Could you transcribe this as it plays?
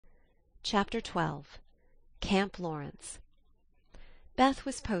Chapter 12. Camp Lawrence. Beth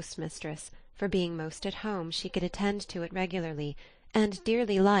was postmistress, for being most at home she could attend to it regularly, and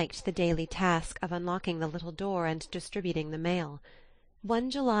dearly liked the daily task of unlocking the little door and distributing the mail. One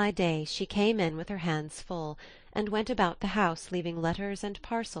July day she came in with her hands full, and went about the house leaving letters and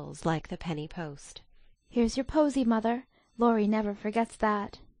parcels like the penny post. "Here's your posy, mother. Laurie never forgets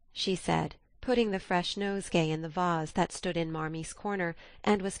that," she said, putting the fresh nosegay in the vase that stood in Marmy's corner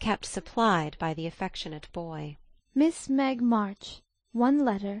and was kept supplied by the affectionate boy. "Miss Meg March, one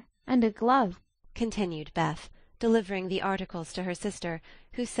letter, and a glove," continued Beth, delivering the articles to her sister,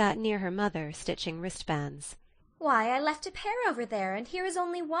 who sat near her mother stitching wristbands. "Why, I left a pair over there, and here is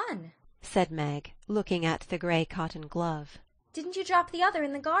only one," said Meg, looking at the grey cotton glove. "Didn't you drop the other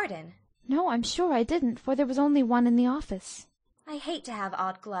in the garden?" "No, I'm sure I didn't, for there was only one in the office." "I hate to have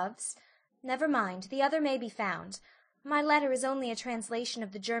odd gloves. Never mind, the other may be found. My letter is only a translation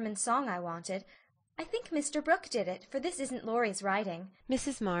of the German song I wanted. I think Mr. Brooke did it, for this isn't Laurie's writing."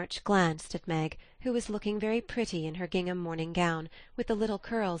 Mrs. March glanced at Meg, who was looking very pretty in her gingham morning gown, with the little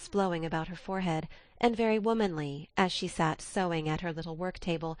curls blowing about her forehead, and very womanly, as she sat sewing at her little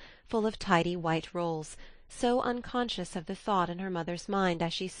work-table, full of tidy white rolls, so unconscious of the thought in her mother's mind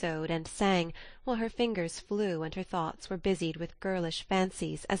as she sewed and sang, while her fingers flew and her thoughts were busied with girlish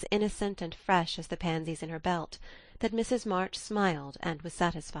fancies as innocent and fresh as the pansies in her belt, that Mrs. March smiled and was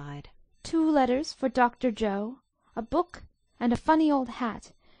satisfied. "2 letters for Dr. Joe, a book, and a funny old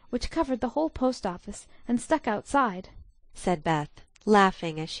hat, which covered the whole post-office and stuck outside," said Beth,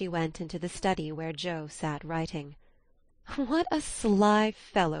 laughing as she went into the study where Joe sat writing. "What a sly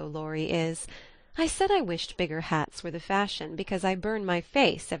fellow Laurie is! I said I wished bigger hats were the fashion, because I burn my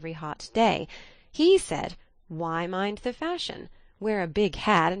face every hot day. He said, 'Why mind the fashion? Wear a big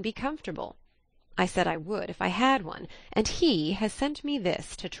hat and be comfortable.' I said I would if I had one, and he has sent me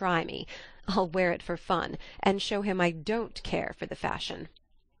this to try me. I'll wear it for fun, and show him I don't care for the fashion."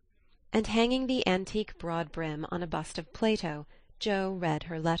 And hanging the antique broad brim on a bust of Plato, Jo read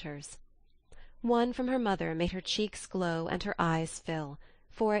her letters. One from her mother made her cheeks glow and her eyes fill,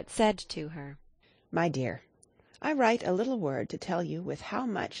 for it said to her, "My dear, I write a little word to tell you with how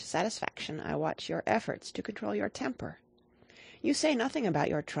much satisfaction I watch your efforts to control your temper. You say nothing about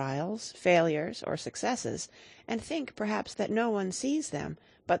your trials, failures, or successes, and think perhaps that no one sees them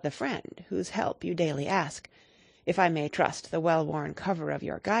but the friend whose help you daily ask, if I may trust the well-worn cover of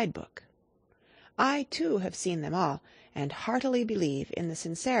your guide-book. I, too, have seen them all, and heartily believe in the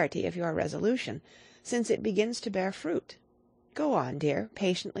sincerity of your resolution, since it begins to bear fruit. Go on, dear,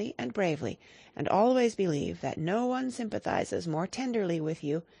 patiently and bravely, and always believe that no one sympathizes more tenderly with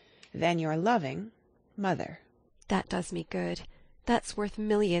you than your loving mother." "That does me good. That's worth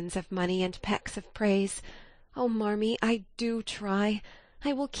millions of money and pecks of praise. Oh, Marmee, I do try.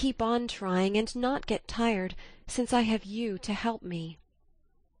 I will keep on trying and not get tired, since I have you to help me."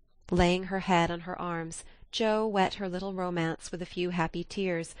 Laying her head on her arms, Jo wet her little romance with a few happy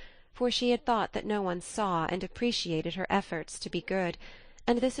tears, for she had thought that no one saw and appreciated her efforts to be good,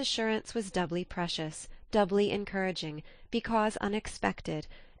 and this assurance was doubly precious, doubly encouraging, because unexpected,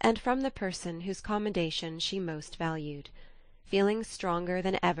 and from the person whose commendation she most valued. Feeling stronger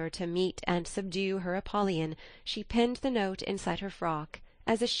than ever to meet and subdue her Apollyon, she pinned the note inside her frock,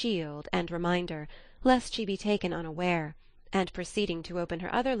 as a shield and reminder, lest she be taken unaware, and proceeding to open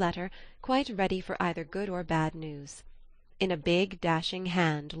her other letter, quite ready for either good or bad news. In a big, dashing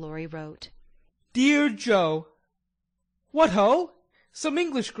hand Laurie wrote, "Dear Joe, what ho! Some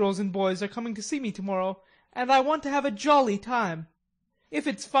English girls and boys are coming to see me tomorrow, and I want to have a jolly time. If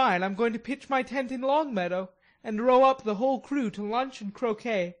it's fine, I'm going to pitch my tent in Longmeadow, and row up the whole crew to lunch and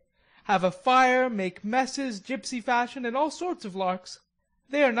croquet. Have a fire, make messes, gypsy fashion, and all sorts of larks.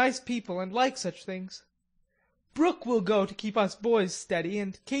 They are nice people, and like such things. Brooke will go to keep us boys steady,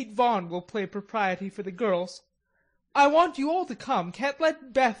 and Kate Vaughan will play propriety for the girls. I want you all to come, can't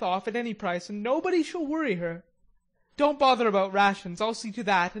let Beth off at any price, and nobody shall worry her. Don't bother about rations, I'll see to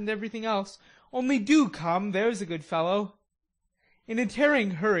that and everything else, only do come, there's a good fellow. In a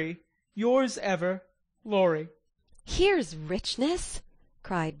tearing hurry, yours ever, Laurie." "Here's richness!"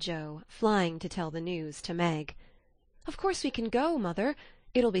 cried Jo, flying to tell the news to Meg. "Of course we can go, mother.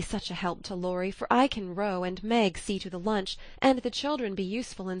 It'll be such a help to Laurie, for I can row and Meg see to the lunch, and the children be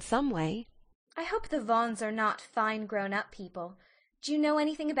useful in some way." "I hope the Vaughans are not fine grown-up people. Do you know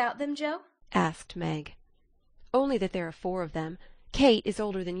anything about them, Jo?" asked Meg. "Only that there are 4 of them. Kate is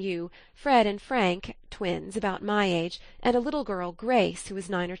older than you, Fred and Frank, twins, about my age, and a little girl, Grace, who is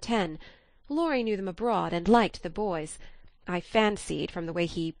 9 or 10. Laurie knew them abroad, and liked the boys. I fancied, from the way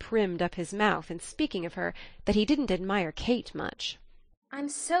he primmed up his mouth in speaking of her, that he didn't admire Kate much." I'm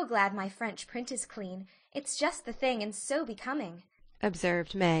so glad my French print is clean. It's just the thing and so becoming,"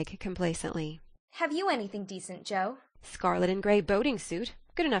 observed Meg complacently. "Have you anything decent, Joe?" Scarlet and grey boating suit.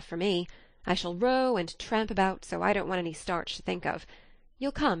 Good enough for me. I shall row and tramp about, so I don't want any starch to think of.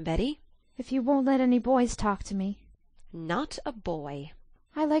 You'll come, Betty?" If you won't let any boys talk to me. Not a boy.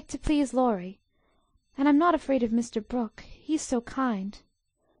 I like to please Laurie. And I'm not afraid of Mr. Brooke. He's so kind.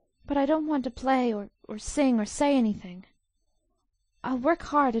 But I don't want to play or sing or say anything. I'll work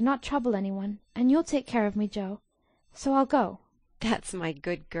hard and not trouble anyone, and you'll take care of me, Joe. So I'll go." That's my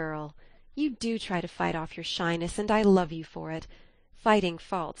good girl. You do try to fight off your shyness, and I love you for it. Fighting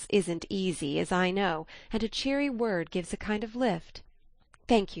faults isn't easy, as I know, and a cheery word gives a kind of lift.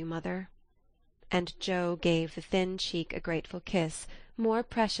 Thank you, mother. And Joe gave the thin cheek a grateful kiss, more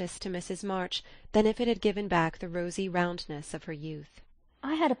precious to Mrs. March than if it had given back the rosy roundness of her youth.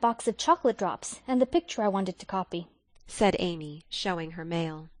 "I had a box of chocolate drops, and the picture I wanted to copy," said Amy, showing her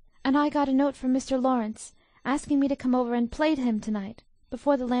mail. "And I got a note from Mr. Lawrence, asking me to come over and play to him tonight,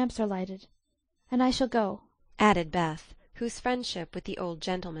 before the lamps are lighted. And I shall go," added Beth, whose friendship with the old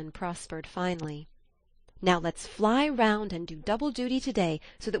gentleman prospered finely. "Now let's fly round and do double duty to-day,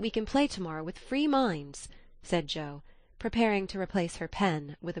 so that we can play tomorrow with free minds," said Joe, preparing to replace her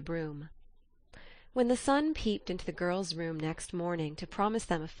pen with a broom. When the sun peeped into the girls' room next morning to promise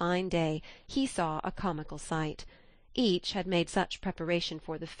them a fine day, he saw a comical sight. Each had made such preparation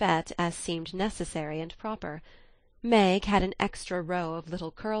for the fete as seemed necessary and proper. Meg had an extra row of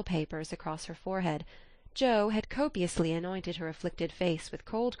little curl-papers across her forehead. Joe had copiously anointed her afflicted face with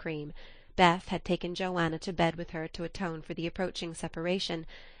cold cream. Beth had taken Joanna to bed with her to atone for the approaching separation,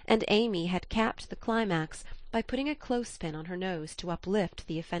 and Amy had capped the climax by putting a clothespin on her nose to uplift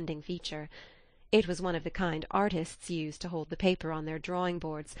the offending feature. It was one of the kind artists use to hold the paper on their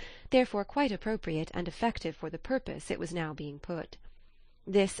drawing-boards, therefore quite appropriate and effective for the purpose it was now being put.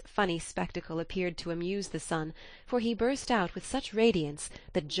 This funny spectacle appeared to amuse the son, for he burst out with such radiance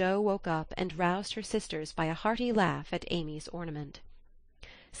that Joe woke up and roused her sisters by a hearty laugh at Amy's ornament.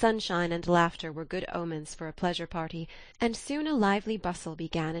 Sunshine and laughter were good omens for a pleasure party, and soon a lively bustle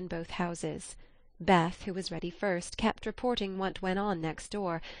began in both houses. Beth, who was ready first, kept reporting what went on next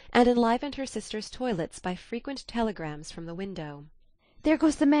door, and enlivened her sisters' toilets by frequent telegrams from the window. "There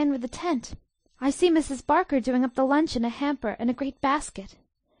goes the man with the tent. I see Mrs. Barker doing up the lunch in a hamper and a great basket.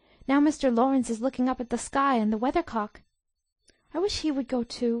 Now Mr. Lawrence is looking up at the sky and the weathercock. I wish he would go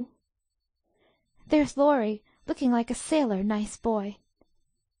too. There's Laurie, looking like a sailor, nice boy.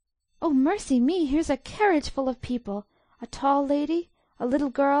 Oh, mercy me, here's a carriage full of people, a tall lady, a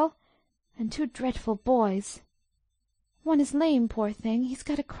little girl, and 2 dreadful boys. One is lame, poor thing, he's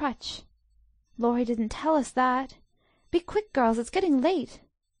got a crutch. Laurie didn't tell us that. Be quick, girls, it's getting late.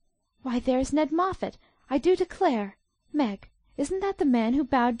 Why, there's Ned Moffat, I do declare. Meg, isn't that the man who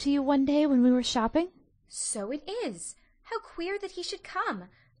bowed to you one day when we were shopping?" "So it is. How queer that he should come.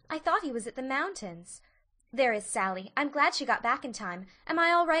 I thought he was at the mountains. There is Sally. I'm glad she got back in time. Am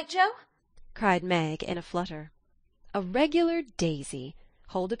I all right, Joe?" cried Meg in a flutter. "A regular daisy.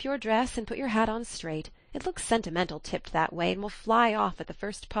 Hold up your dress and put your hat on straight. It looks sentimental tipped that way, and will fly off at the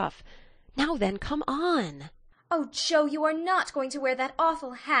first puff. Now then, come on." "Oh, Joe, you are not going to wear that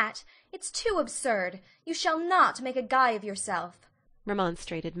awful hat. It's too absurd. You shall not make a guy of yourself,"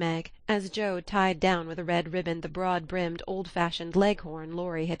 remonstrated Meg, as Joe tied down with a red ribbon the broad-brimmed, old-fashioned leghorn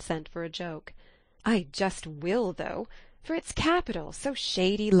Laurie had sent for a joke. "I just will, though, for it's capital, so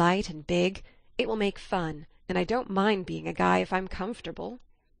shady, light, and big. It will make fun, and I don't mind being a guy if I'm comfortable."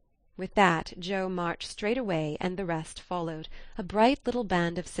 With that Joe marched straight away, and the rest followed, a bright little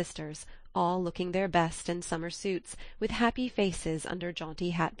band of sisters, all looking their best in summer suits, with happy faces under jaunty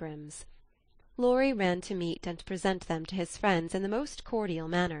hat-brims. Laurie ran to meet and present them to his friends in the most cordial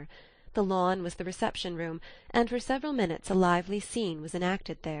manner. The lawn was the reception-room, and for several minutes a lively scene was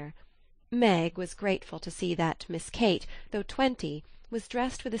enacted there. Meg was grateful to see that Miss Kate, though 20, was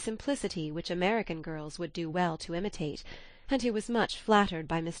dressed with a simplicity which American girls would do well to imitate, and who was much flattered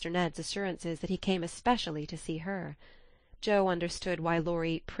by Mr. Ned's assurances that he came especially to see her. Joe understood why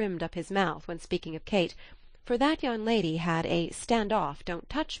Laurie primmed up his mouth when speaking of Kate, for that young lady had a stand-off,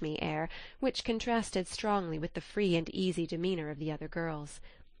 don't-touch-me air, which contrasted strongly with the free and easy demeanour of the other girls.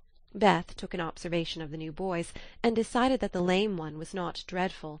 Beth took an observation of the new boys, and decided that the lame one was not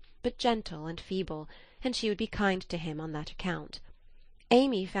dreadful, but gentle and feeble, and she would be kind to him on that account.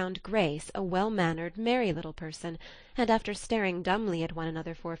 Amy found Grace a well-mannered, merry little person, and after staring dumbly at one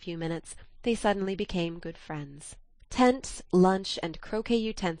another for a few minutes, they suddenly became good friends. Tents, lunch, and croquet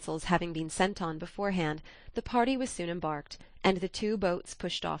utensils having been sent on beforehand, the party was soon embarked, and the 2 boats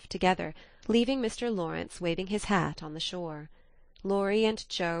pushed off together, leaving Mr. Lawrence waving his hat on the shore. Laurie and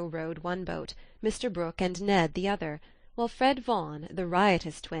Joe rowed one boat, Mr. Brooke and Ned the other, while Fred Vaughan, the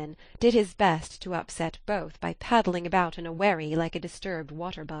riotous twin, did his best to upset both by paddling about in a wherry like a disturbed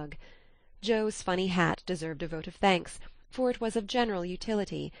water-bug. Joe's funny hat deserved a vote of thanks, for it was of general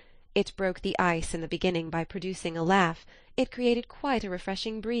utility. It broke the ice in the beginning by producing a laugh. It created quite a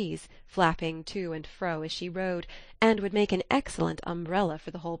refreshing breeze, flapping to and fro as she rowed, and would make an excellent umbrella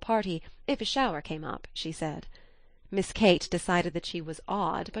for the whole party, if a shower came up, she said. Miss Kate decided that she was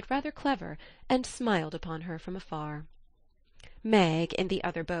odd, but rather clever, and smiled upon her from afar. Meg, in the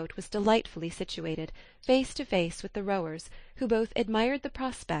other boat, was delightfully situated, face to face with the rowers, who both admired the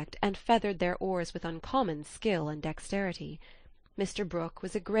prospect and feathered their oars with uncommon skill and dexterity. Mr. Brooke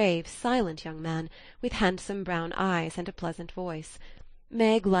was a grave, silent young man, with handsome brown eyes and a pleasant voice.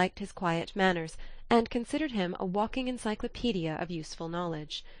 Meg liked his quiet manners, and considered him a walking encyclopaedia of useful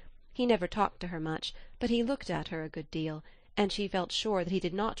knowledge. He never talked to her much, but he looked at her a good deal, and she felt sure that he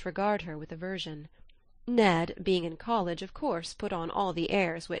did not regard her with aversion. Ned, being in college, of course put on all the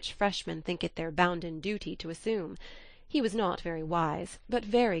airs which freshmen think it their bounden duty to assume. He was not very wise, but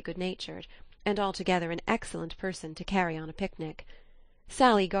very good-natured, and altogether an excellent person to carry on a picnic.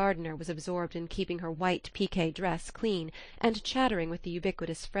 Sally Gardner was absorbed in keeping her white piqué dress clean, and chattering with the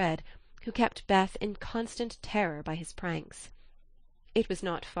ubiquitous Fred, who kept Beth in constant terror by his pranks. It was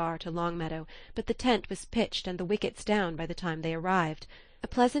not far to Longmeadow, but the tent was pitched and the wickets down by the time they arrived. A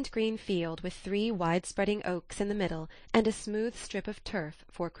pleasant green field with 3 wide-spreading oaks in the middle, and a smooth strip of turf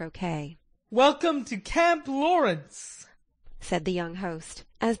for croquet. "Welcome to Camp Lawrence," said the young host,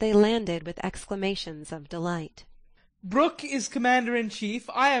 as they landed with exclamations of delight. "Brooke is commander-in-chief,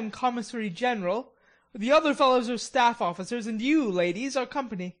 I am commissary-general, the other fellows are staff officers, and you, ladies, are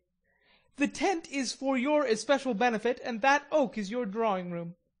company. The tent is for your especial benefit, and that oak is your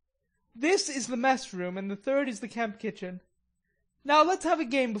drawing-room. This is the mess-room, and the third is the camp kitchen. Now let's have a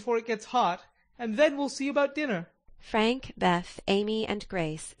game before it gets hot, and then we'll see about dinner." Frank, Beth, Amy, and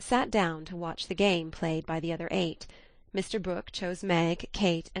Grace sat down to watch the game played by the other 8. Mr. Brooke chose Meg,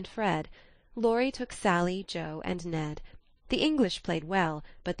 Kate, and Fred. Laurie took Sally, Joe, and Ned. The English played well,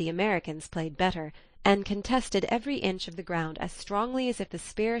 but the Americans played better, and contested every inch of the ground as strongly as if the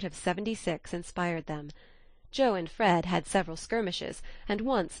spirit of '76 inspired them. Joe and Fred had several skirmishes, and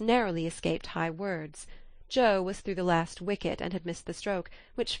once narrowly escaped high words. Joe was through the last wicket and had missed the stroke,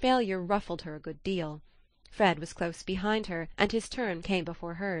 which failure ruffled her a good deal. Fred was close behind her, and his turn came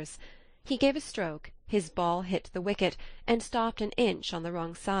before hers. He gave a stroke, his ball hit the wicket, and stopped an inch on the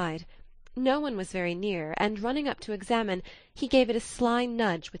wrong side. No one was very near, and running up to examine, he gave it a sly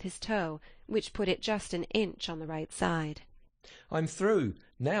nudge with his toe, which put it just an inch on the right side. "I'm through.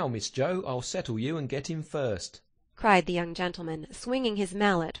 Now, Miss Joe, I'll settle you and get in first," cried the young gentleman, swinging his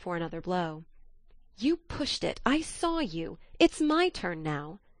mallet for another blow. "You pushed it. I saw you. It's my turn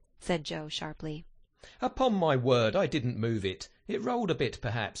now," said Joe sharply. "Upon my word, I didn't move it. It rolled a bit,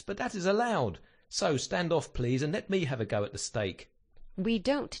 perhaps, but that is allowed. So stand off, please, and let me have a go at the stake." "We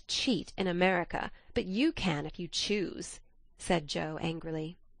don't cheat in America, but you can if you choose," said Joe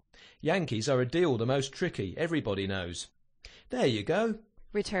angrily. "Yankees are a deal the most tricky, everybody knows. There you go,"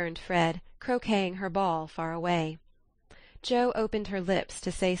 returned Fred, croqueting her ball far away. Joe opened her lips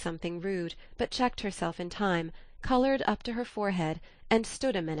to say something rude, but checked herself in time, coloured up to her forehead, and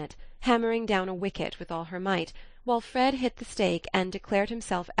stood a minute, hammering down a wicket with all her might, while Fred hit the stake and declared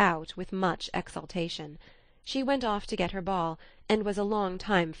himself out with much exultation. She went off to get her ball, and was a long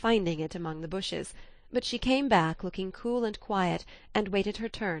time finding it among the bushes, but she came back looking cool and quiet, and waited her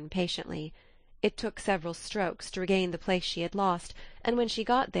turn patiently. It took several strokes to regain the place she had lost, and when she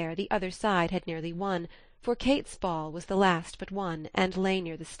got there the other side had nearly won, for Kate's ball was the last but one, and lay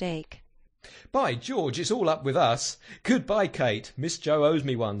near the stake. "By George, it's all up with us. Good-bye, Kate. Miss Joe owes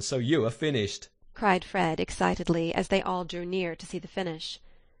me one, so you are finished," cried Fred excitedly, as they all drew near to see the finish.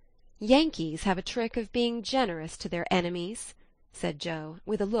 "Yankees have a trick of being generous to their enemies," said Joe,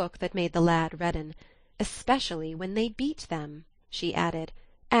 with a look that made the lad redden. "Especially when they beat them," she added,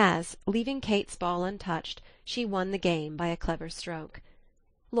 as, leaving Kate's ball untouched, she won the game by a clever stroke.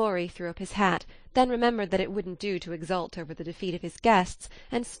 Laurie threw up his hat, then remembered that it wouldn't do to exult over the defeat of his guests,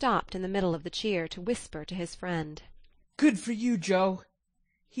 and stopped in the middle of the cheer to whisper to his friend. "Good for you, Joe.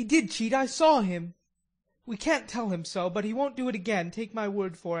 He did cheat, I saw him. We can't tell him so, but he won't do it again, take my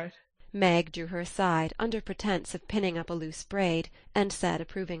word for it." Meg drew her aside, under pretence of pinning up a loose braid, and said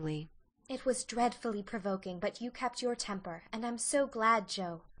approvingly, "It was dreadfully provoking, but you kept your temper, and I'm so glad,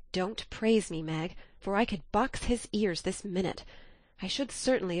 Joe." "Don't praise me, Meg, for I could box his ears this minute. I should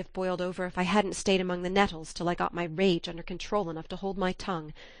certainly have boiled over if I hadn't stayed among the nettles till I got my rage under control enough to hold my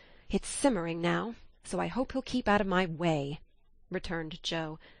tongue. It's simmering now, so I hope he'll keep out of my way." returned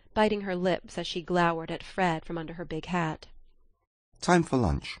Joe, biting her lips as she glowered at Fred from under her big hat. Time for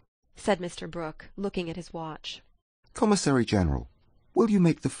lunch, said Mr. Brooke, looking at his watch. Commissary General, will you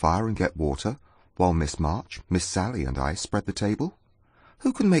make the fire and get water, while Miss March, Miss Sally, and I spread the table?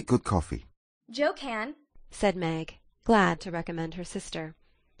 Who can make good coffee? Joe can, said Meg, glad to recommend her sister.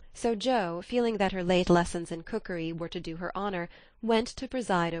 So Joe, feeling that her late lessons in cookery were to do her honour, went to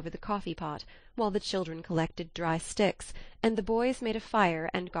preside over the coffee-pot, while the children collected dry sticks, and the boys made a fire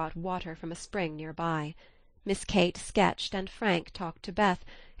and got water from a spring near by. Miss Kate sketched, and Frank talked to Beth,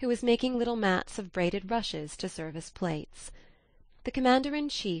 who was making little mats of braided rushes to serve as plates. The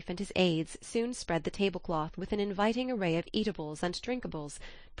commander-in-chief and his aides soon spread the tablecloth with an inviting array of eatables and drinkables,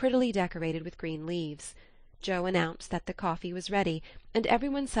 prettily decorated with green leaves. Joe announced that the coffee was ready, and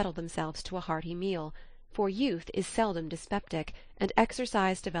everyone settled themselves to a hearty meal, for youth is seldom dyspeptic, and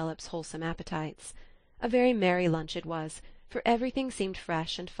exercise develops wholesome appetites. A very merry lunch it was, for everything seemed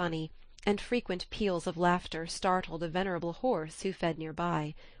fresh and funny, and frequent peals of laughter startled a venerable horse who fed near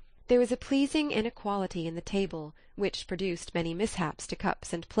by. There was a pleasing inequality in the table, which produced many mishaps to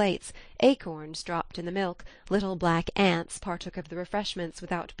cups and plates. Acorns dropped in the milk, little black ants partook of the refreshments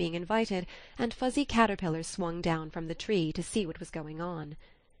without being invited, and fuzzy caterpillars swung down from the tree to see what was going on.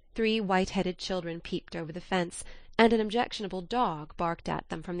 3 white-headed children peeped over the fence, and an objectionable dog barked at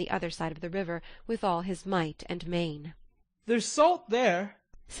them from the other side of the river with all his might and main. "There's salt there,"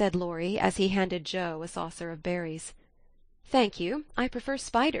 said Laurie, as he handed Joe a saucer of berries. "Thank you, I prefer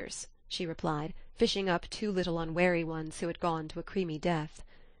spiders," she replied, fishing up 2 little unwary ones who had gone to a creamy death.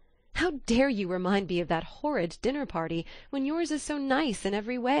 "How dare you remind me of that horrid dinner-party, when yours is so nice in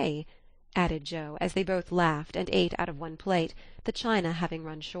every way?" added Joe, as they both laughed and ate out of one plate, the china having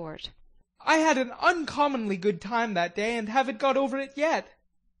run short. "I had an uncommonly good time that day, and haven't got over it yet.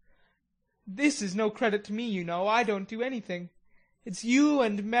 This is no credit to me, you know. I don't do anything. It's you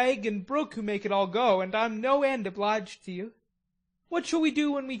and Meg and Brooke who make it all go, and I'm no end obliged to you. What shall we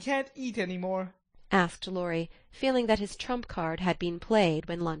do when we can't eat any more?" asked Laurie, feeling that his trump-card had been played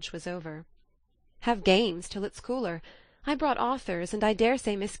when lunch was over. "Have games till it's cooler. I brought authors, and I dare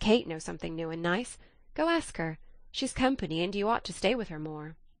say Miss Kate knows something new and nice. Go ask her. She's company, and you ought to stay with her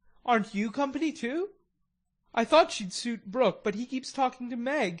more." "Aren't you company too? I thought she'd suit Brooke, but he keeps talking to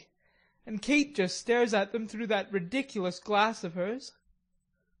Meg, and Kate just stares at them through that ridiculous glass of hers.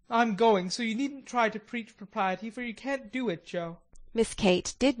 I'm going, so you needn't try to preach propriety, for you can't do it, Joe." Miss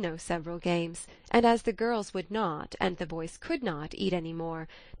Kate did know several games, and as the girls would not, and the boys could not, eat any more,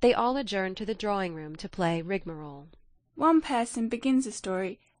 they all adjourned to the drawing-room to play rigmarole. One person begins a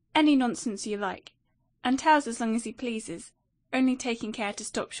story, any nonsense you like, and tells as long as he pleases, only taking care to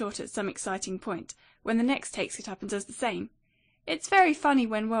stop short at some exciting point, when the next takes it up and does the same. It's very funny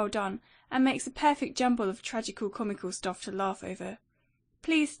when well done, and makes a perfect jumble of tragical-comical stuff to laugh over.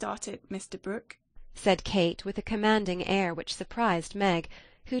 Please start it, Mr. Brooke," said Kate, with a commanding air which surprised Meg,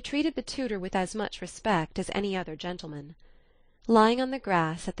 who treated the tutor with as much respect as any other gentleman. Lying on the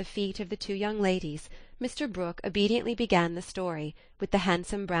grass at the feet of the 2 young ladies, Mr. Brooke obediently began the story, with the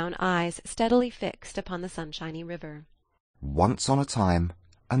handsome brown eyes steadily fixed upon the sunshiny river. Once on a time,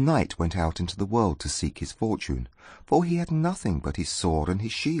 a knight went out into the world to seek his fortune, for he had nothing but his sword and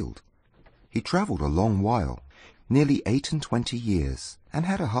his shield. He travelled a long while, nearly 28 years, and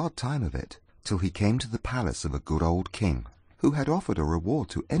had a hard time of it, till he came to the palace of a good old king, who had offered a reward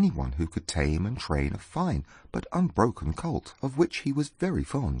to anyone who could tame and train a fine but unbroken colt, of which he was very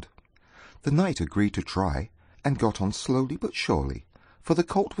fond. The knight agreed to try, and got on slowly but surely, for the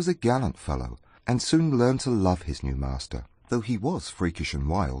colt was a gallant fellow, and soon learned to love his new master, though he was freakish and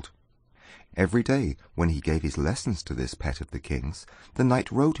wild. Every day, when he gave his lessons to this pet of the king's, the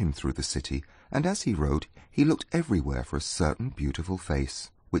knight rode him through the city, and as he rode, he looked everywhere for a certain beautiful face,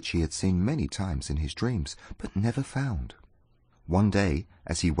 which he had seen many times in his dreams, but never found. One day,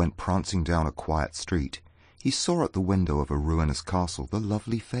 as he went prancing down a quiet street, he saw at the window of a ruinous castle the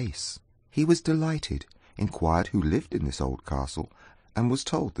lovely face. He was delighted, inquired who lived in this old castle, and was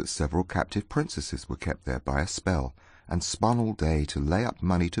told that several captive princesses were kept there by a spell, and spun all day to lay up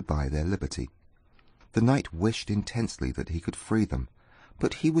money to buy their liberty. The knight wished intensely that he could free them,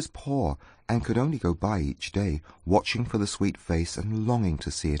 but he was poor, and could only go by each day, watching for the sweet face and longing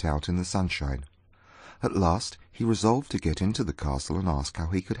to see it out in the sunshine. At last he resolved to get into the castle and ask how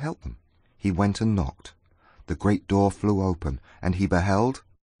he could help them. He went and knocked. The great door flew open, and he beheld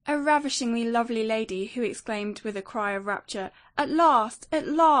a ravishingly lovely lady, who exclaimed with a cry of rapture, "At last! At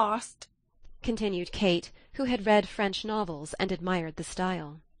last!" continued Kate, who had read French novels and admired the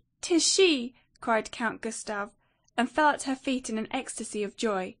style. "'Tis she!" cried Count Gustav, and fell at her feet in an ecstasy of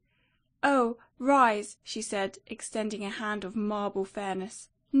joy. "Oh, rise," she said, extending a hand of marble fairness.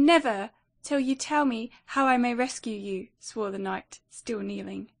 "Never, till you tell me how I may rescue you," swore the knight, still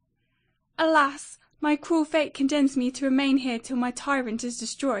kneeling. "Alas! my cruel fate condemns me to remain here till my tyrant is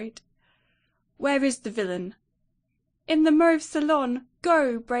destroyed." "Where is the villain?" "In the mauve salon.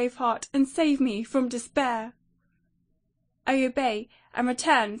 Go, brave heart, and save me from despair." "I obey, and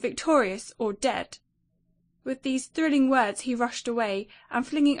return victorious or dead." With these thrilling words he rushed away, and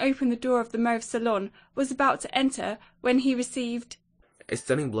flinging open the door of the mauve salon, was about to enter, when he received "A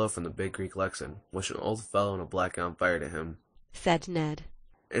stunning blow from the big Greek Lexan, which an old fellow in a black gown fired at him," said Ned.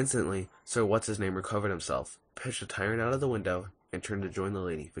 Instantly, Sir What's-his-name recovered himself, pitched the tyrant out of the window, and turned to join the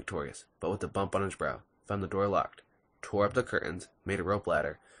lady, victorious, but with a bump on his brow, found the door locked, tore up the curtains, made a rope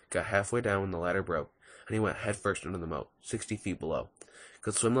ladder, got halfway down when the ladder broke, and he went head-first into the moat, 60 feet below,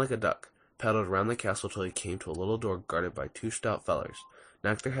 could swim like a duck, paddled round the castle till he came to a little door guarded by 2 stout fellers,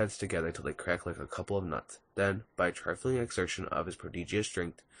 knocked their heads together till they cracked like a couple of nuts. Then, by a trifling exertion of his prodigious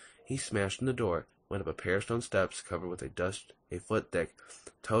strength, he smashed in the door, went up a pair of stone steps covered with a dust a foot thick,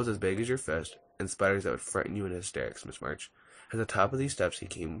 toes as big as your fist, and spiders that would frighten you into hysterics, Miss March. At the top of these steps he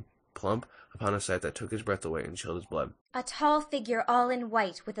came plump upon a sight that took his breath away and chilled his blood. A tall figure all in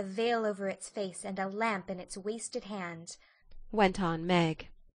white, with a veil over its face and a lamp in its wasted hand, went on Meg.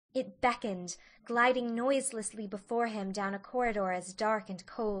 It beckoned, gliding noiselessly before him down a corridor as dark and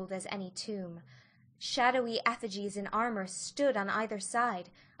cold as any tomb. Shadowy effigies in armor stood on either side,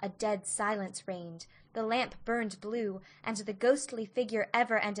 a dead silence reigned, the lamp burned blue, and the ghostly figure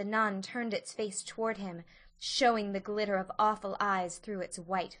ever and anon turned its face toward him, showing the glitter of awful eyes through its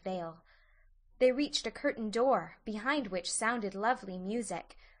white veil. They reached a curtained door, behind which sounded lovely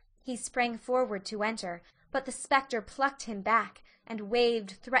music. He sprang forward to enter, but the spectre plucked him back, and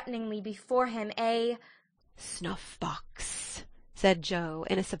waved threateningly before him a "Snuff-box," said Joe,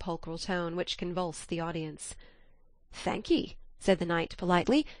 in a sepulchral tone which convulsed the audience. "Thank'ee," said the knight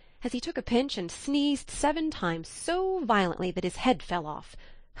politely, as he took a pinch and sneezed 7 times so violently that his head fell off.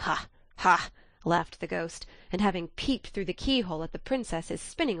 "Ha! ha!" laughed the ghost, and having peeped through the keyhole at the princess's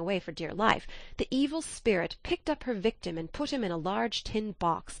spinning away for dear life, the evil spirit picked up her victim and put him in a large tin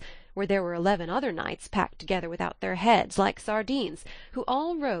box, where there were 11 other knights packed together without their heads, like sardines, who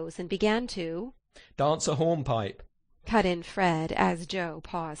all rose and began to "Dance a hornpipe," cut in Fred, as Joe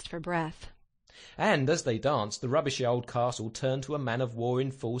paused for breath. And as they danced, the rubbishy old castle turned to a man-of-war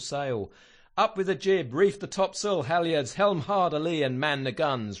in full sail. "Up with the jib, reef the topsail halyards, helm hard a-lee, and man the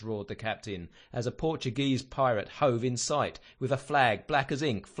guns," roared the captain, as a Portuguese pirate hove in sight, with a flag black as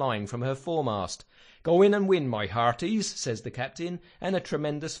ink flying from her foremast. "Go in and win, my hearties," says the captain, and a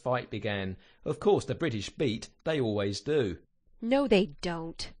tremendous fight began. Of course the British beat, they always do. "No, they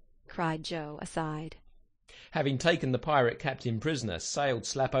don't," cried Joe aside. Having taken the pirate captain prisoner, sailed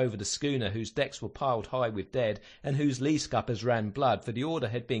slap over the schooner whose decks were piled high with dead, and whose lee scuppers ran blood, for the order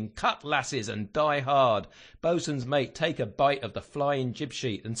had been "Cut lasses and die hard. Boatswain's mate, take a bite of the flying jib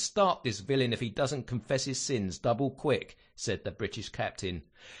sheet, and start this villain if he doesn't confess his sins double quick," said the British captain.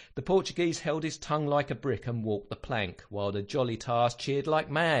 The Portuguese held his tongue like a brick and walked the plank, while the jolly tars cheered like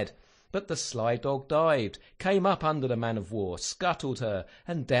mad. But the sly dog dived, came up under the man-of-war, scuttled her,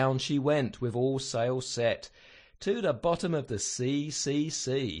 and down she went, with all sails set, to the bottom of the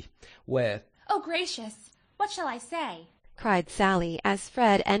sea, where— "Oh, gracious! What shall I say?" cried Sally, as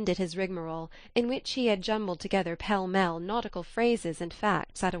Fred ended his rigmarole, in which he had jumbled together pell-mell nautical phrases and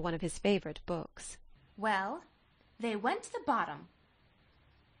facts out of one of his favourite books. "Well, they went to the bottom,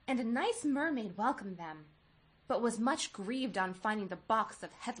 and a nice mermaid welcomed them, but was much grieved on finding the box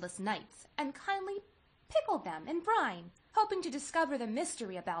of headless knights, and kindly pickled them in brine, hoping to discover the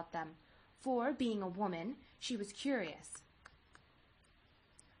mystery about them, for, being a woman, she was curious.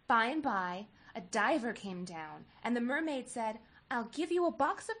 By and by, a diver came down, and the mermaid said, 'I'll give you a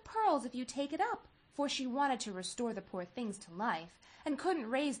box of pearls if you take it up,' for she wanted to restore the poor things to life, and couldn't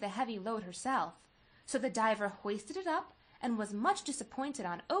raise the heavy load herself. So the diver hoisted it up, and was much disappointed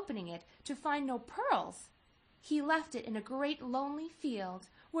on opening it to find no pearls. He left it in a great lonely field,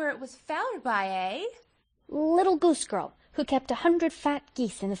 where it was found by a little goose girl who kept 100 fat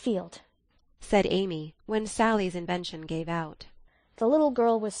geese in the field," said Amy, when Sally's invention gave out. "The little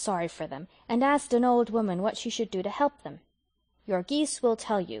girl was sorry for them, and asked an old woman what she should do to help them. 'Your geese will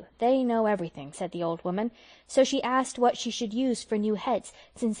tell you. They know everything,' said the old woman. So she asked what she should use for new heads,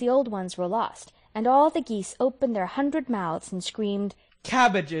 since the old ones were lost, and all the geese opened their 100 mouths and screamed,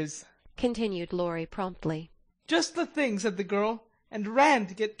 'Cabbages,' continued Laurie promptly. "Just the thing," said the girl, and ran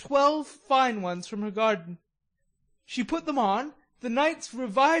to get 12 fine ones from her garden. She put them on, the knights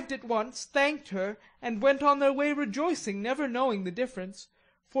revived at once, thanked her, and went on their way rejoicing, never knowing the difference,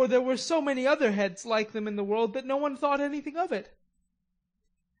 for there were so many other heads like them in the world that no one thought anything of it.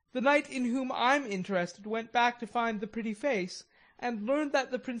 The knight in whom I'm interested went back to find the pretty face, and learned that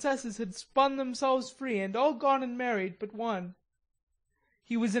the princesses had spun themselves free and all gone and married but one.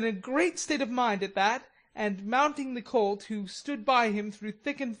 He was in a great state of mind at that, and mounting the colt, who stood by him through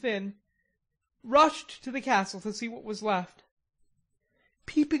thick and thin, rushed to the castle to see what was left.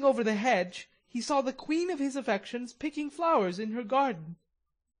 Peeping over the hedge, he saw the queen of his affections picking flowers in her garden.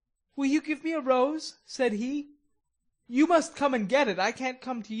 "Will you give me a rose?" said he. "You must come and get it, I can't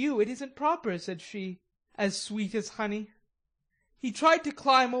come to you, it isn't proper," said she, as sweet as honey. He tried to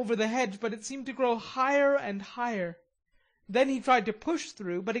climb over the hedge, but it seemed to grow higher and higher. Then he tried to push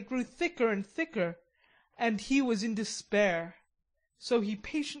through, but it grew thicker and thicker, and he was in despair. So he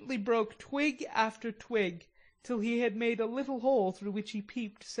patiently broke twig after twig, till he had made a little hole through which he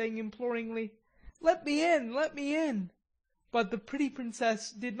peeped, saying imploringly, "Let me in, let me in." But the pretty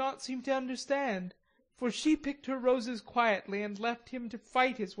princess did not seem to understand, for she picked her roses quietly and left him to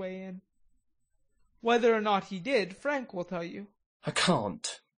fight his way in. Whether or not he did, Frank will tell you. "I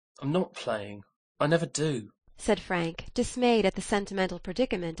can't. I'm not playing. I never do," said Frank, dismayed at the sentimental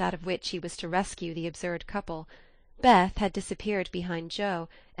predicament out of which he was to rescue the absurd couple. Beth had disappeared behind Joe,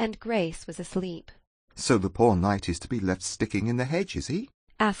 and Grace was asleep. "So the poor knight is to be left sticking in the hedge, is he?"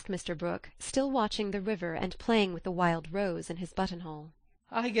 asked Mr. Brooke, still watching the river and playing with the wild rose in his buttonhole.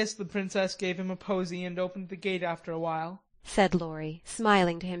 "I guess the princess gave him a posy and opened the gate after a while," said Laurie,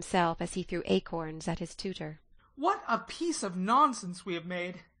 smiling to himself as he threw acorns at his tutor. "What a piece of nonsense we have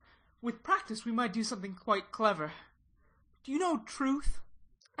made! With practice we might do something quite clever. Do you know truth?"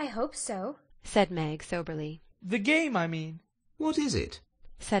 "I hope so," said Meg soberly. "The game, I mean." "What is it?"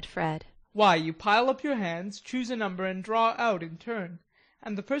 said Fred. "Why, you pile up your hands, choose a number, and draw out in turn,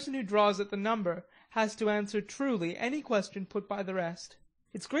 and the person who draws at the number has to answer truly any question put by the rest.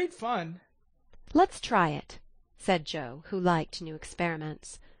 It's great fun." "Let's try it," said Joe, who liked new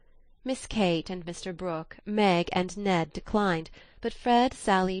experiments. Miss Kate and Mr. Brooke, Meg and Ned declined, but Fred,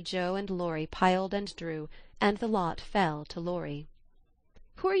 Sally, Joe, and Laurie piled and drew, and the lot fell to Laurie.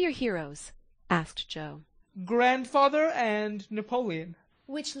 "Who are your heroes?" asked Joe. "Grandfather and Napoleon,"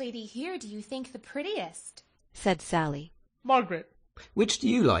 Which lady here do you think the prettiest? said Sally. "Margaret." "Which do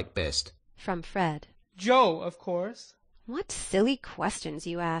you like best?" from Fred. "Joe, of course." "What silly questions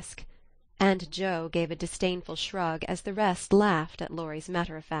you ask!" And Joe gave a disdainful shrug as the rest laughed at Laurie's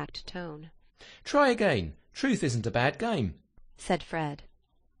matter-of-fact tone. "Try again. Truth isn't a bad game," said Fred.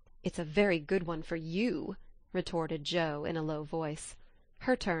 "It's a very good one for you," retorted Joe in a low voice.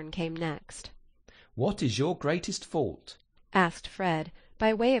 Her turn came next. "What is your greatest fault?" asked Fred,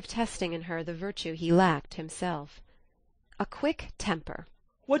 by way of testing in her the virtue he lacked himself. "A quick temper."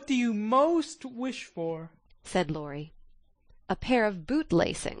 "What do you most wish for?" said Laurie. "A pair of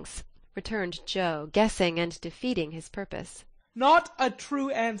boot-lacings," returned Joe, guessing and defeating his purpose. "Not a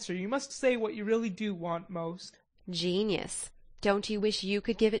true answer. You must say what you really do want most." "Genius. Don't you wish you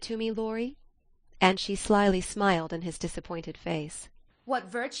could give it to me, Laurie?" And she slyly smiled in his disappointed face. What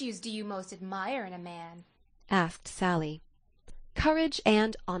virtues do you most admire in a man? asked Sally. "Courage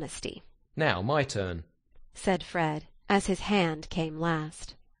and honesty," "Now my turn," said Fred, as his hand came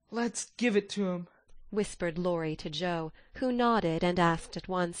last. "Let's give it to him," whispered Laurie to Joe, who nodded and asked at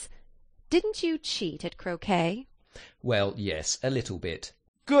once, "Didn't you cheat at croquet?" "Well, yes, a little bit."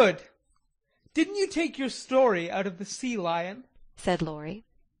 "Good. Didn't you take your story out of the Sea Lion?" said Laurie.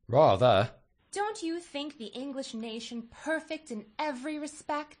 "Rather." Don't you think the English nation perfect in every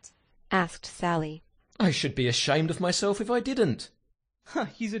respect? asked Sally. "I should be ashamed of myself if I didn't."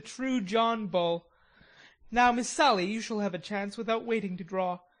 "He's a true John Bull. Now, Miss Sally, you shall have a chance without waiting to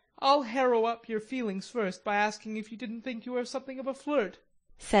draw. I'll harrow up your feelings first by asking if you didn't think you were something of a flirt,"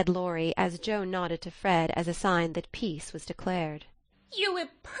 said Laurie, as Joe nodded to Fred as a sign that peace was declared. You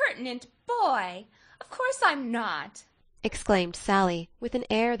impertinent boy! Of course I'm not!" exclaimed Sally, with an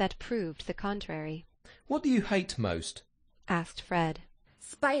air that proved the contrary. "What do you hate most?" asked Fred.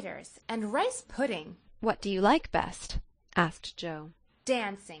 Spiders and rice pudding. "What do you like best?" asked Joe.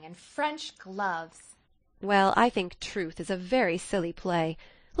 Dancing and French gloves. "Well, I think truth is a very silly play.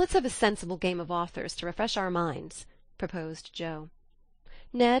 Let's have a sensible game of authors to refresh our minds," proposed Joe.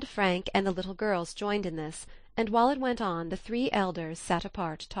 Ned, Frank, and the little girls joined in this, and while it went on the three elders sat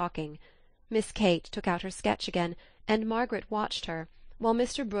apart talking. Miss Kate took out her sketch again, and Margaret watched her, while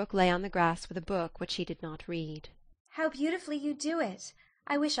Mr. Brooke lay on the grass with a book which he did not read. "How beautifully you do it!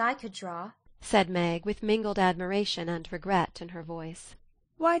 I wish I could draw," said Meg, with mingled admiration and regret in her voice.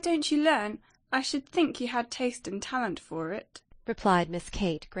 "Why don't you learn? I should think you had taste and talent for it," replied Miss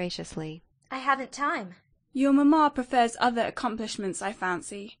Kate graciously. "I haven't time." Your mamma prefers other accomplishments, I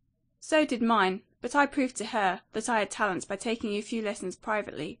fancy. So did mine, but I proved to her that I had talent by taking a few lessons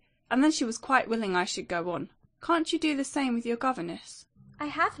privately, and then she was quite willing I should go on. Can't you do the same with your governess? I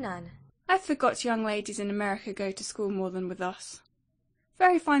have none. I forgot young ladies in America go to school more than with us.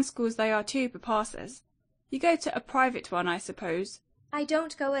 Very fine schools they are too, papa says. You go to a private one, I suppose? I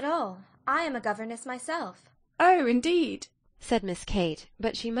don't go at all. I am a governess myself. Oh, indeed, said Miss Kate,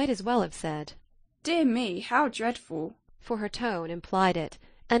 but she might as well have said, "Dear me, how dreadful!" for her tone implied it,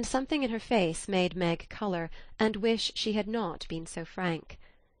 and something in her face made Meg colour and wish she had not been so frank.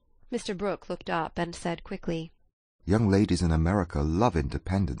 Mr. Brooke looked up and said quickly, Young ladies in America love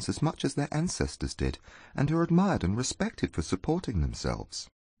independence as much as their ancestors did, and are admired and respected for supporting themselves.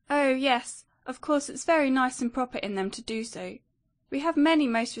 Oh, yes, of course it's very nice and proper in them to do so. We have many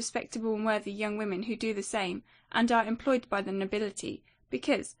most respectable and worthy young women who do the same, and are employed by the nobility,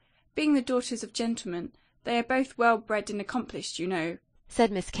 because, being the daughters of gentlemen, they are both well bred and accomplished, you know, said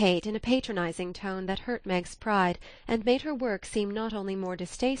Miss Kate in a patronizing tone that hurt Meg's pride, and made her work seem not only more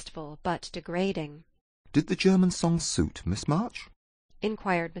distasteful, but degrading. Did the German song suit, Miss March?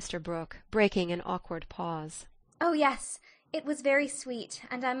 inquired Mr. Brooke, breaking an awkward pause. Oh, yes, it was very sweet,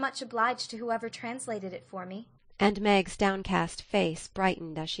 and I'm much obliged to whoever translated it for me. And Meg's downcast face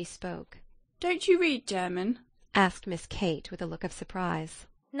brightened as she spoke. Don't you read German? asked Miss Kate with a look of surprise.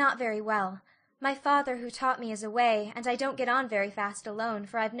 Not very well. My father who taught me is away, and I don't get on very fast alone,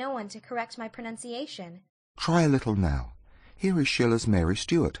 for I've no one to correct my pronunciation. Try a little now. Here is Schiller's Mary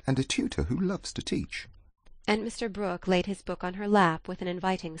Stuart, and a tutor who loves to teach. And Mr. Brooke laid his book on her lap with an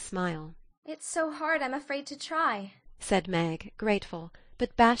inviting smile. It's so hard I'm afraid to try, said Meg, grateful,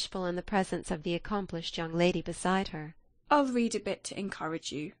 but bashful in the presence of the accomplished young lady beside her. I'll read a bit to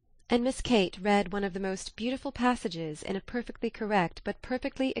encourage you. And Miss Kate read one of the most beautiful passages in a perfectly correct but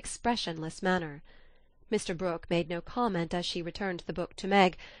perfectly expressionless manner. Mr. Brooke made no comment as she returned the book to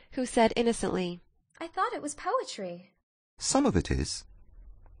Meg, who said innocently, I thought it was poetry. Some of it is.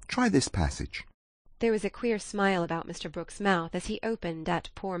 Try this passage. There was a queer smile about Mr. Brooke's mouth as he opened at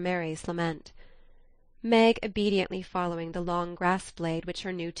poor Mary's lament. Meg, obediently following the long grass-blade which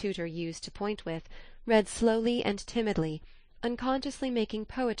her new tutor used to point with, read slowly and timidly, unconsciously making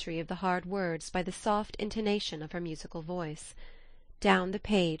poetry of the hard words by the soft intonation of her musical voice. Down the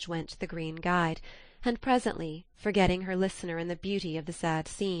page went the green guide, and presently, forgetting her listener in the beauty of the sad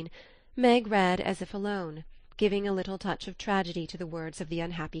scene, Meg read as if alone, giving a little touch of tragedy to the words of the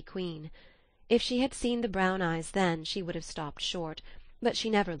unhappy queen. If she had seen the brown eyes then, she would have stopped short, but she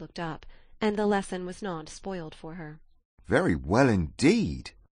never looked up, and the lesson was not spoiled for her. Very well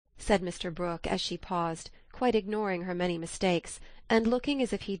indeed, said Mr. Brooke as she paused, quite ignoring her many mistakes, and looking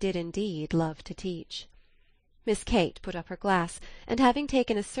as if he did indeed love to teach. Miss Kate put up her glass, and having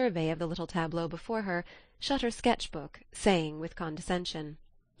taken a survey of the little tableau before her, shut her sketch-book, saying with condescension,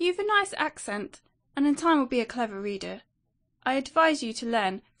 You've a nice accent, and in time will be a clever reader. I advise you to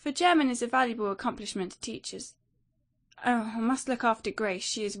learn, for German is a valuable accomplishment to teachers. Oh, I must look after Grace,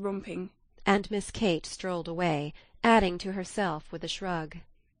 she is romping. And Miss Kate strolled away, adding to herself with a shrug,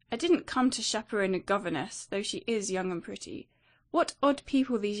 I didn't come to chaperone a governess, though she is young and pretty. What odd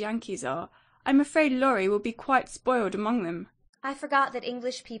people these Yankees are! I'm afraid Laurie will be quite spoiled among them. I forgot that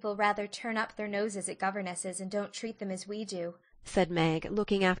English people rather turn up their noses at governesses and don't treat them as we do, said Meg,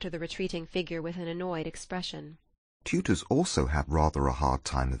 looking after the retreating figure with an annoyed expression. Tutors also have rather a hard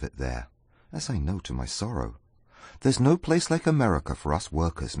time of it there, as I know to my sorrow. There's no place like America for us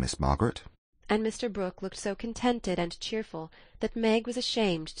workers, Miss Margaret. And Mr. Brooke looked so contented and cheerful that Meg was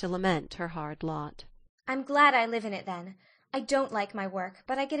ashamed to lament her hard lot. I'm glad I live in it, then. I don't like my work,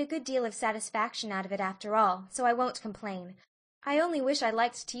 but I get a good deal of satisfaction out of it after all, so I won't complain. I only wish I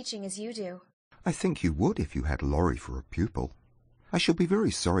liked teaching as you do. I think you would if you had Laurie for a pupil. I shall be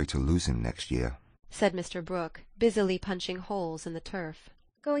very sorry to lose him next year, said Mr. Brooke, busily punching holes in the turf.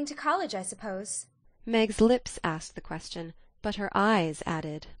 Going to college, I suppose? Meg's lips asked the question, but her eyes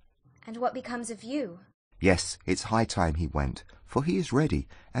added, And what becomes of you? Yes, it's high time he went, for he is ready,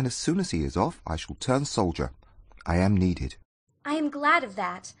 and as soon as he is off I shall turn soldier. I am needed. I am glad of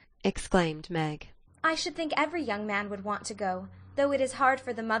that, exclaimed Meg. I should think every young man would want to go, though it is hard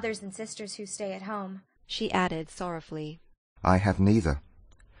for the mothers and sisters who stay at home, she added sorrowfully. I have neither,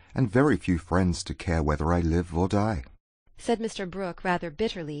 and very few friends to care whether I live or die, said Mr. Brooke rather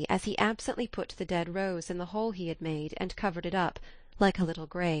bitterly as he absently put the dead rose in the hole he had made and covered it up, like a little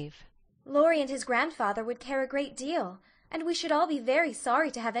grave. Laurie and his grandfather would care a great deal, and we should all be very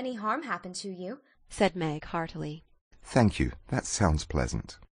sorry to have any harm happen to you, said Meg heartily. Thank you, that sounds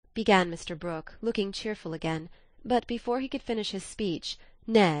pleasant, began Mr. Brooke, looking cheerful again, but before he could finish his speech,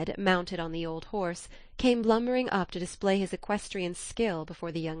 Ned, mounted on the old horse, came lumbering up to display his equestrian skill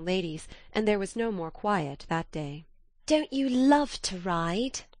before the young ladies, and there was no more quiet that day. "Don't you love to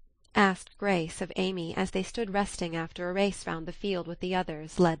ride?" asked Grace of Amy as they stood resting after a race round the field with the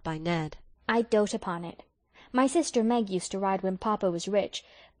others, led by Ned. I dote upon it. My sister Meg used to ride when Papa was rich,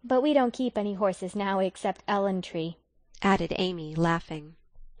 but we don't keep any horses now except Ellen-Tree," added Amy, laughing.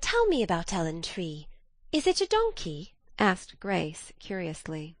 "Tell me about Ellen-Tree. Is it a donkey?" asked Grace,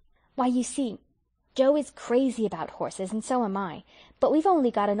 curiously. "Why, you see, Joe is crazy about horses, and so am I, but we've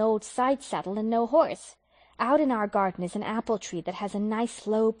only got an old side saddle and no horse. Out in our garden is an apple tree that has a nice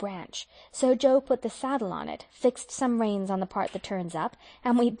low branch, so Joe put the saddle on it, fixed some reins on the part that turns up,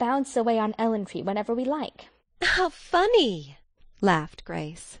 and we bounce away on Ellen-Tree whenever we like." "How funny!" laughed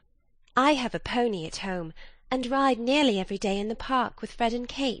Grace. "I have a pony at home, and ride nearly every day in the park with Fred and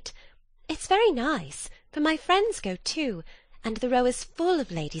Kate. It's very nice, for my friends go too, and the Row is full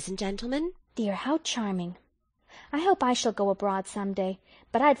of ladies and gentlemen." "Dear, how charming! I hope I shall go abroad some day,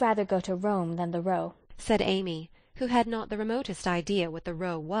 but I'd rather go to Rome than the Row," said Amy, who had not the remotest idea what the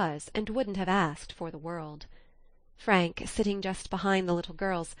Row was, and wouldn't have asked for the world. Frank, sitting just behind the little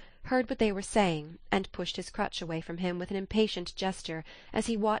girls, heard what they were saying, and pushed his crutch away from him with an impatient gesture as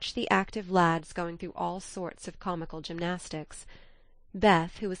he watched the active lads going through all sorts of comical gymnastics.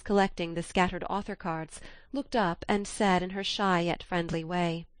 Beth, who was collecting the scattered author cards, looked up and said in her shy yet friendly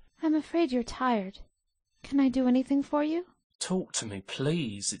way, "I'm afraid you're tired. Can I do anything for you?" Talk to me,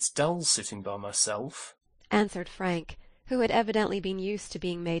 please. It's dull sitting by myself," answered Frank, who had evidently been used to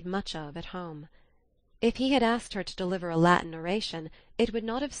being made much of at home. If he had asked her to deliver a Latin oration, it would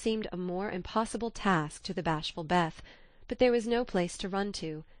not have seemed a more impossible task to the bashful Beth, but there was no place to run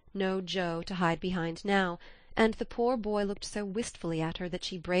to, no Joe to hide behind now, and the poor boy looked so wistfully at her that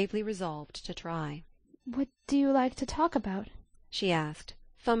she bravely resolved to try. "What do you like to talk about?" she asked,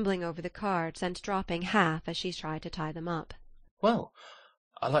 fumbling over the cards and dropping half as she tried to tie them up. "Well,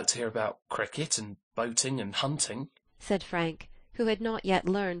 I like to hear about cricket and boating and hunting," said Frank, who had not yet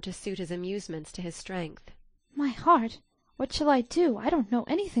learned to suit his amusements to his strength. "My heart! What shall I do? I don't know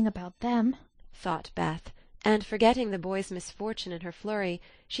anything about them," thought Beth, and forgetting the boy's misfortune in her flurry,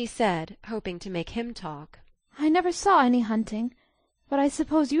 she said, hoping to make him talk, "I never saw any hunting, but I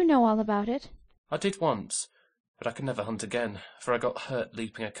suppose you know all about it." "I did once, but I can never hunt again, for I got hurt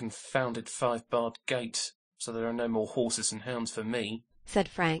leaping a confounded 5-barred gate, so there are no more horses and hounds for me," said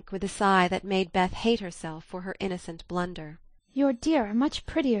Frank, with a sigh that made Beth hate herself for her innocent blunder. "Your deer are much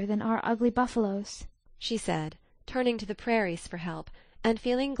prettier than our ugly buffaloes," she said, turning to the prairies for help, and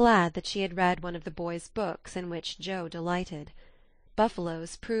feeling glad that she had read one of the boys' books in which Joe delighted.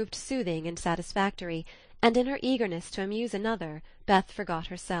 Buffaloes proved soothing and satisfactory, and in her eagerness to amuse another, Beth forgot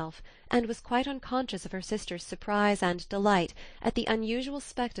herself, and was quite unconscious of her sister's surprise and delight at the unusual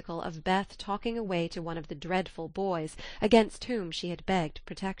spectacle of Beth talking away to one of the dreadful boys against whom she had begged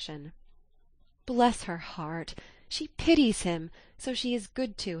protection. "Bless her heart! She pities him, so she is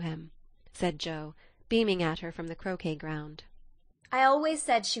good to him," said Joe, beaming at her from the croquet ground. "I always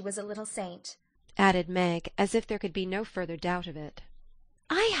said she was a little saint," added Meg, as if there could be no further doubt of it.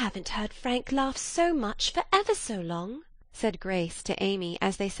 "I haven't heard Frank laugh so much for ever so long," said Grace to Amy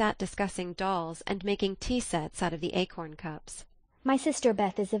as they sat discussing dolls and making tea-sets out of the acorn cups. "My sister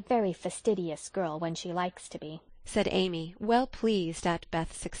Beth is a very fastidious girl when she likes to be," said Amy, well pleased at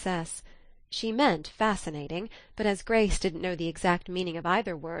Beth's success. She meant fascinating, but as Grace didn't know the exact meaning of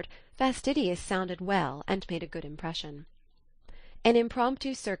either word, fastidious sounded well and made a good impression. An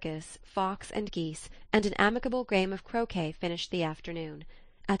impromptu circus, fox and geese, and an amicable game of croquet finished the afternoon.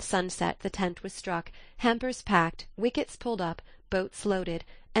 At sunset the tent was struck, hampers packed, wickets pulled up, boats loaded,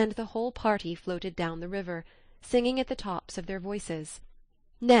 and the whole party floated down the river, singing at the tops of their voices.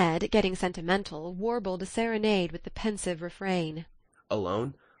 Ned, getting sentimental, warbled a serenade with the pensive refrain,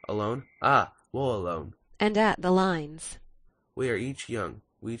 "Alone, alone, ah, woe alone," and at the lines, "We are each young,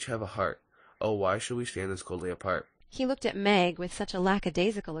 we each have a heart. Oh, why should we stand this coldly apart?" He looked at Meg with such a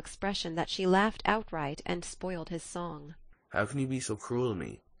lackadaisical expression that she laughed outright and spoiled his song. "How can you be so cruel to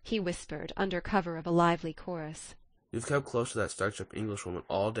me?" he whispered, under cover of a lively chorus. "You've kept close to that starched-up Englishwoman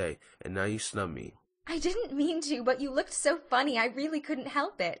all day, and now you snub me." "I didn't mean to, but you looked so funny I really couldn't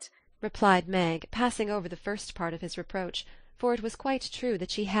help it," replied Meg, passing over the first part of his reproach, for it was quite true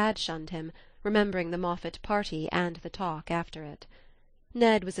that she had shunned him, remembering the Moffatt party and the talk after it.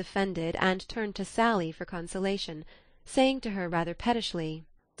 Ned was offended, and turned to Sally for consolation, saying to her rather pettishly,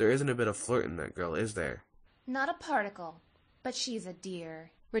 "There isn't a bit of flirt in that girl, is there?" "Not a particle. But she's a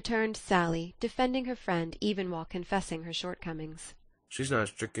dear," returned Sally, defending her friend even while confessing her shortcomings. "She's not a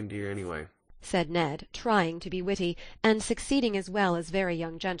stricken dear anyway." said Ned, trying to be witty, and succeeding as well as very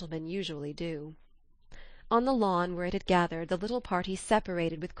young gentlemen usually do. On the lawn where it had gathered, the little party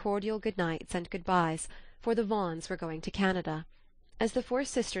separated with cordial good-nights and good-byes, for the Vaughans were going to Canada. As the four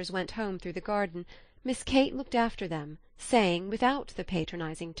sisters went home through the garden, Miss Kate looked after them, saying, without the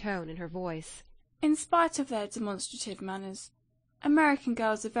patronizing tone in her voice, "In spite of their demonstrative manners, American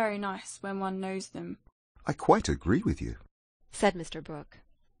girls are very nice when one knows them." I quite agree with you, said Mr. Brooke.